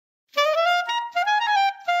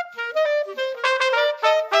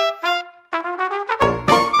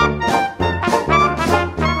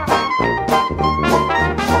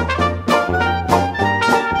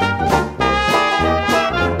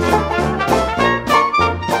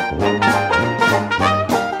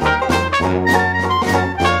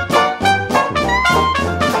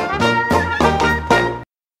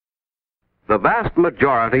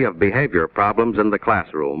majority of behavior problems in the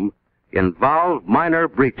classroom involve minor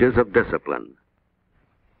breaches of discipline.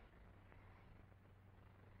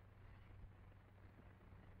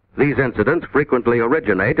 These incidents frequently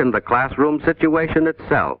originate in the classroom situation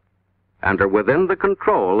itself and are within the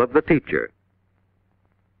control of the teacher.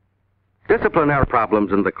 Disciplinary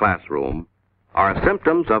problems in the classroom are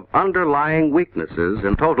symptoms of underlying weaknesses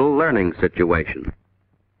in total learning situations.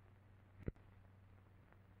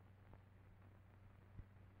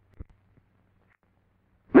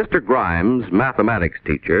 Mr. Grimes, mathematics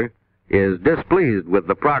teacher, is displeased with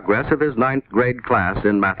the progress of his 9th grade class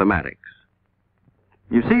in mathematics.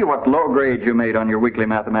 You see what low grade you made on your weekly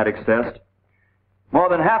mathematics test? More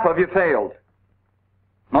than half of you failed.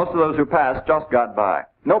 Most of those who passed just got by.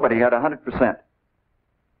 Nobody had 100%.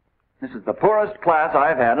 This is the poorest class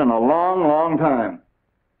I've had in a long, long time.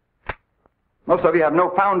 Most of you have no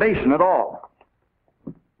foundation at all.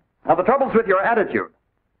 Now, the trouble's with your attitude.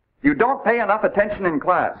 You don't pay enough attention in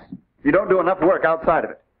class. You don't do enough work outside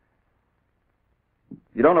of it.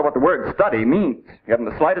 You don't know what the word study means. You haven't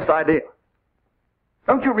the slightest idea.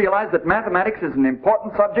 Don't you realize that mathematics is an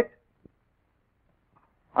important subject?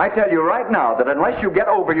 I tell you right now that unless you get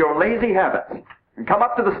over your lazy habits and come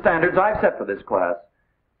up to the standards I've set for this class,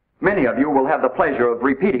 many of you will have the pleasure of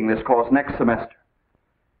repeating this course next semester.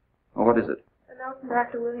 Oh, what is it? A note from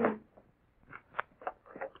Dr. Williams.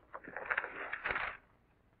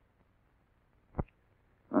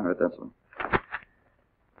 All right, that's all.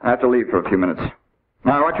 I have to leave for a few minutes.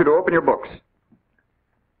 Now, I want you to open your books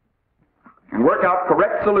and work out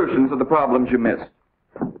correct solutions of the problems you missed.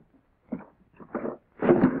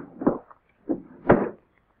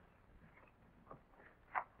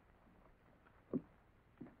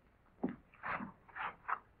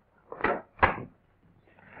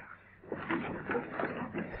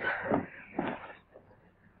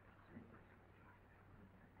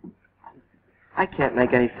 I can't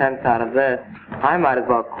make any sense out of this. I might as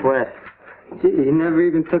well quit. Gee, he never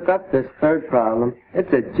even took up this third problem.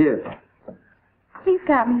 It's a jip. He's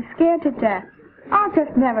got me scared to death. I'll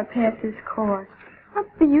just never pass this course. What's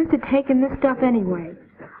the use of taking this stuff anyway?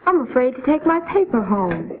 I'm afraid to take my paper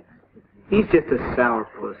home. He's just a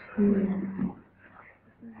sourpuss.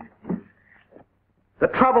 The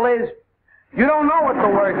trouble is, you don't know what the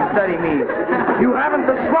word study means. You haven't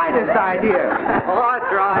the slightest idea. Oh,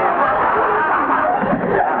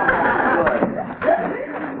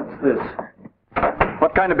 What's this?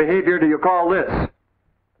 What kind of behavior do you call this?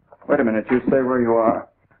 Wait a minute, you stay where you are.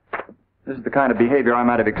 This is the kind of behavior I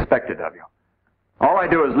might have expected of you. All I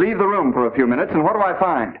do is leave the room for a few minutes, and what do I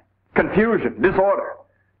find? Confusion, disorder.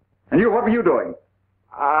 And you, what were you doing?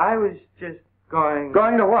 I was just going...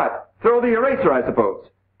 Going to what? Throw the eraser, I suppose.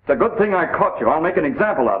 It's a good thing I caught you. I'll make an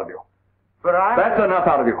example out of you. But That's enough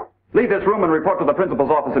out of you. Leave this room and report to the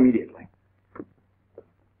principal's office immediately.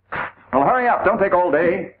 Well, hurry up. Don't take all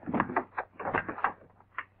day.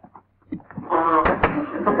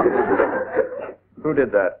 Who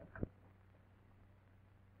did that?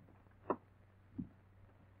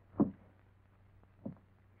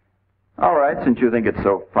 All right, since you think it's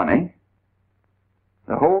so funny,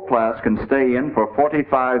 the whole class can stay in for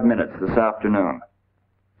 45 minutes this afternoon.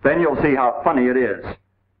 Then you'll see how funny it is.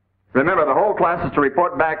 Remember, the whole class is to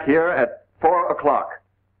report back here at 4 o'clock.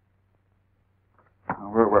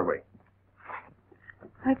 Where were we?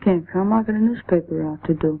 I can't come. I got a newspaper route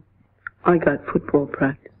to do. I got football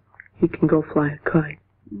practice. You can go fly a kite.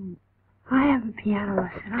 I have a piano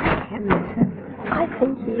lesson. I can't miss it. I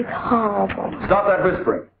think he's horrible. Stop that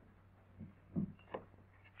whispering.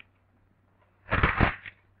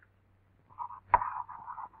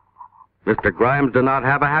 Mr. Grimes did not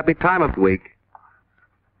have a happy time of the week.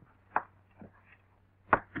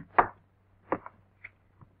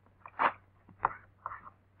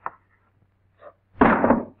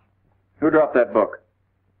 Who dropped that book?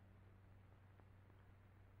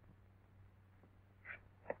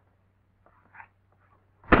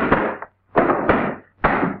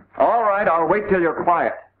 All right, I'll wait till you're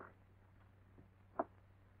quiet.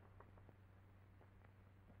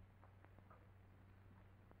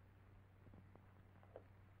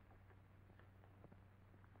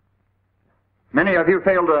 Many of you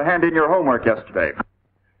failed to hand in your homework yesterday.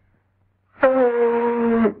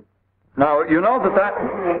 Now, you know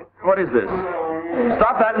that... What is this?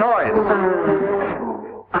 Stop that noise.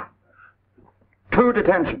 2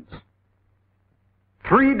 detentions.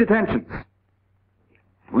 3 detentions.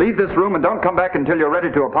 Leave this room and don't come back until you're ready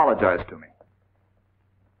to apologize to me.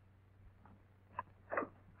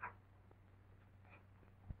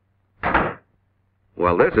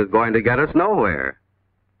 Well, this is going to get us nowhere.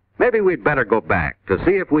 Maybe we'd better go back to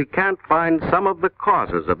see if we can't find some of the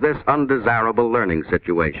causes of this undesirable learning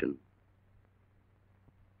situation.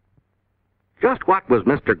 Just what was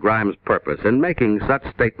Mr. Grimes' purpose in making such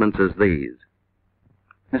statements as these?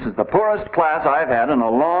 This is the poorest class I've had in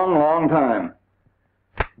a long, long time.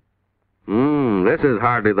 This is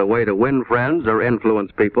hardly the way to win friends or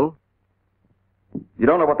influence people. You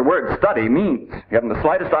don't know what the word study means. You haven't the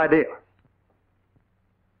slightest idea.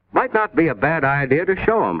 Might not be a bad idea to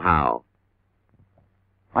show them how.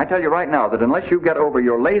 I tell you right now that unless you get over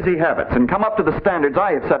your lazy habits and come up to the standards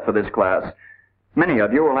I have set for this class, many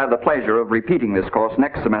of you will have the pleasure of repeating this course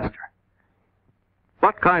next semester.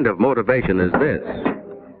 What kind of motivation is this?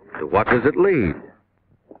 To what does it lead?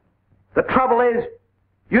 The trouble is,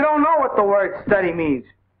 you don't know what the word study means.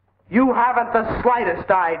 You haven't the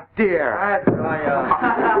slightest idea.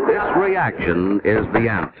 This reaction is the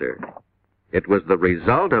answer. It was the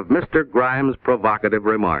result of Mr. Grimes' provocative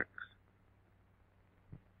remarks.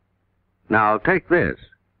 Now, take this.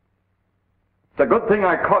 It's a good thing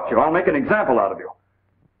I caught you. I'll make an example out of you.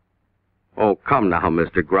 Oh, come now,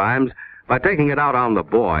 Mr. Grimes. By taking it out on the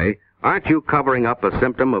boy, aren't you covering up a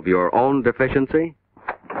symptom of your own deficiency?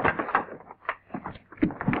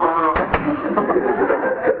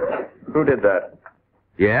 Who did that?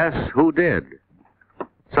 Yes, who did?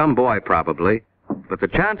 Some boy, probably. But the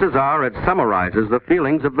chances are it summarizes the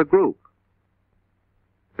feelings of the group.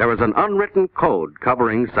 There is an unwritten code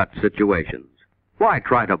covering such situations. Why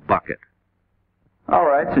try to buck it? All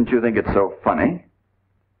right, since you think it's so funny.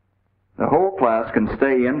 The whole class can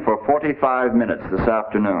stay in for 45 minutes this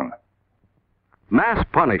afternoon. Mass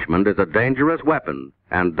punishment is a dangerous weapon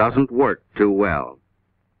and doesn't work too well.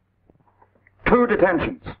 2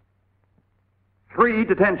 detentions. 3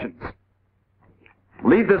 detentions.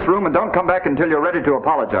 Leave this room and don't come back until you're ready to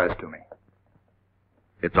apologize to me.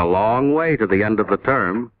 It's a long way to the end of the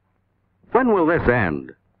term. When will this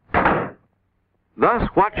end? Thus,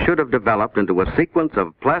 what should have developed into a sequence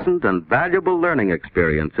of pleasant and valuable learning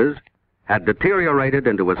experiences had deteriorated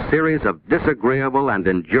into a series of disagreeable and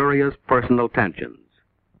injurious personal tensions.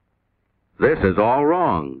 This is all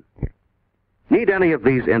wrong. Need any of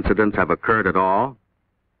these incidents have occurred at all?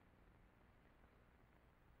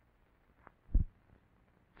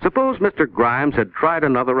 Suppose Mr. Grimes had tried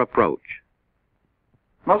another approach.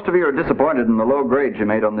 Most of you are disappointed in the low grades you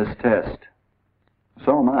made on this test.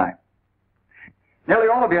 So am I. Nearly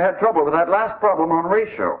all of you had trouble with that last problem on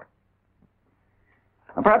ratio.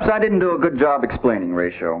 Now, perhaps I didn't do a good job explaining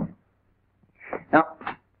ratio. Now,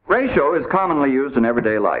 ratio is commonly used in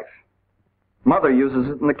everyday life. Mother uses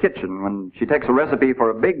it in the kitchen when she takes a recipe for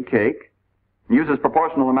a big cake and uses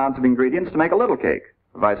proportional amounts of ingredients to make a little cake,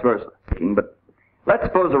 or vice versa. But let's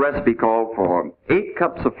suppose a recipe called for 8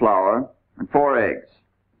 cups of flour and 4 eggs.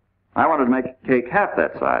 I wanted to make a cake half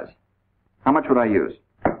that size. How much would I use?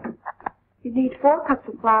 You need 4 cups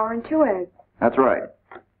of flour and 2 eggs. That's right.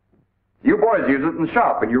 You boys use it in the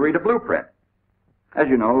shop when you read a blueprint. As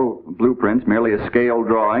you know, a blueprint's merely a scale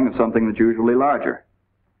drawing of something that's usually larger.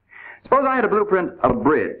 Suppose I had a blueprint of a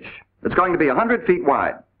bridge that's going to be 100 feet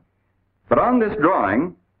wide. But on this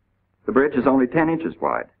drawing, the bridge is only 10 inches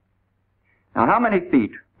wide. Now, how many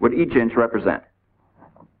feet would each inch represent?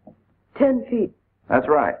 10 feet. That's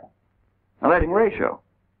right. Now, that's in ratio.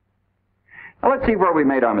 Now, let's see where we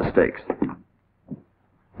made our mistakes.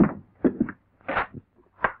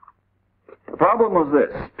 The problem was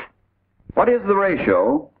this. What is the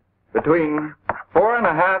ratio between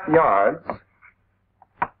 4.5 yards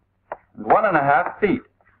and 1.5 feet?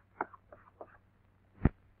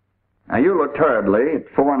 Now, you looked hurriedly at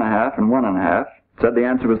 4.5 and 1.5, said the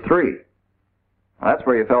answer was 3. Well, that's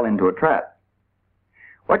where you fell into a trap.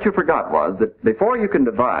 What you forgot was that before you can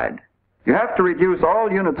divide, you have to reduce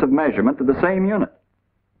all units of measurement to the same unit.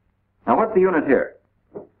 Now, what's the unit here?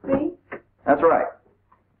 Feet? That's right.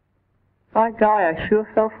 By golly, I sure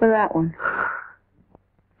fell for that one.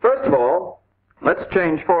 First of all, let's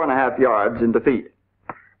change 4.5 yards into feet.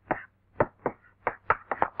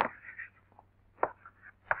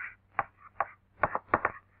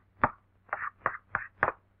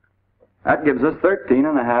 That gives us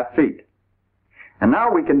 13.5 feet. And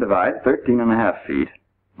now we can divide 13.5 feet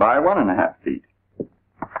by 1.5 feet.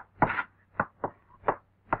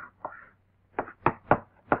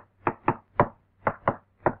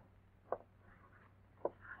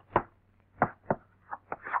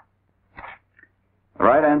 The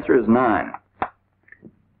right answer is 9.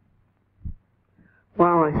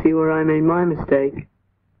 Wow, I see where I made my mistake.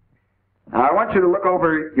 Now I want you to look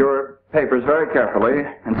over your papers very carefully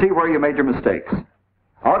and see where you made your mistakes.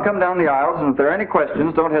 I'll come down the aisles, and if there are any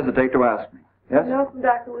questions, don't hesitate to ask me. Yes? No, from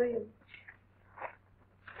Dr. Williams.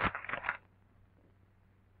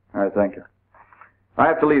 All right, thank you. I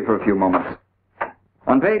have to leave for a few moments.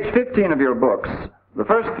 On page 15 of your books, the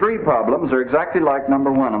first 3 problems are exactly like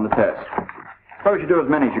number 1 on the test. Suppose you do as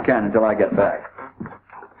many as you can until I get back.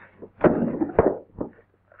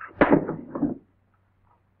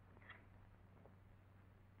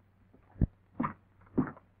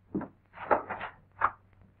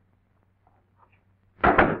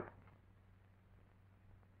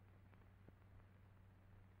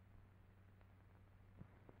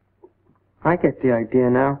 I get the idea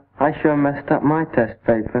now. I sure messed up my test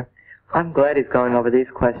paper. I'm glad he's going over these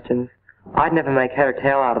questions. I'd never make head or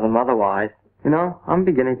tail out of them otherwise. You know, I'm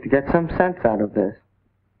beginning to get some sense out of this.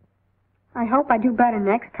 I hope I do better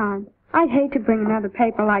next time. I'd hate to bring another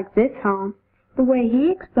paper like this home. The way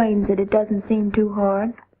he explains it, it doesn't seem too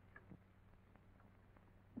hard.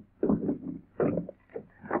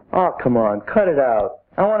 Oh, come on, cut it out.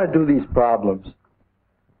 I want to do these problems.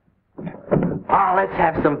 Oh, let's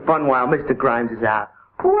have some fun while Mr. Grimes is out.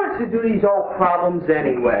 Who wants to do these old problems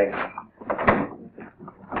anyway?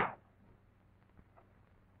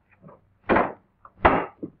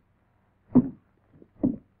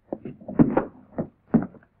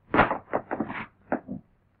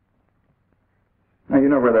 Now, you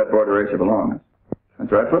know where that border eraser belongs.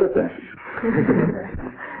 That's right, put it there.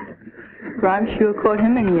 Grimes sure caught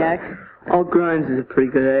him in the act. Oh, Grimes is a pretty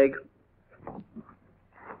good egg.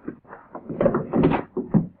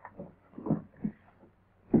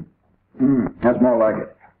 That's more like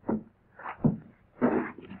it.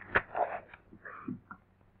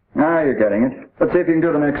 Now you're getting it. Let's see if you can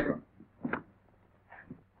do the next one.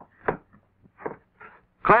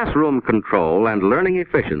 Classroom control and learning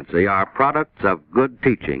efficiency are products of good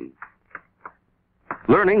teaching.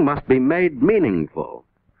 Learning must be made meaningful.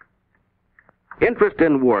 Interest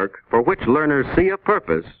in work for which learners see a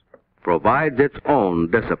purpose provides its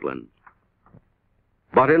own discipline.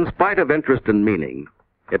 But in spite of interest and meaning,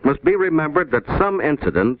 it must be remembered that some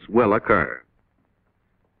incidents will occur.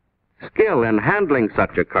 Skill in handling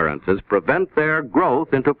such occurrences prevent their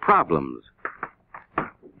growth into problems.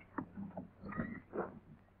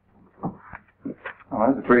 Oh,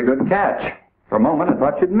 that's a pretty good catch. For a moment, I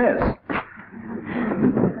thought you'd miss.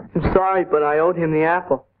 I'm sorry, but I owed him the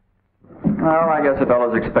apple. Well, I guess a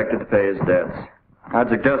fellow's expected to pay his debts. I'd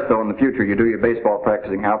suggest, though, in the future you do your baseball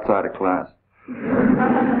practicing outside of class.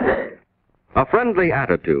 A friendly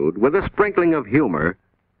attitude with a sprinkling of humor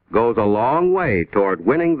goes a long way toward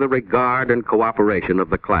winning the regard and cooperation of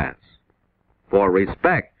the class. For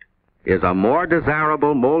respect is a more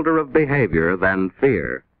desirable molder of behavior than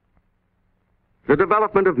fear. The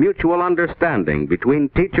development of mutual understanding between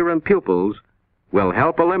teacher and pupils will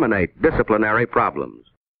help eliminate disciplinary problems.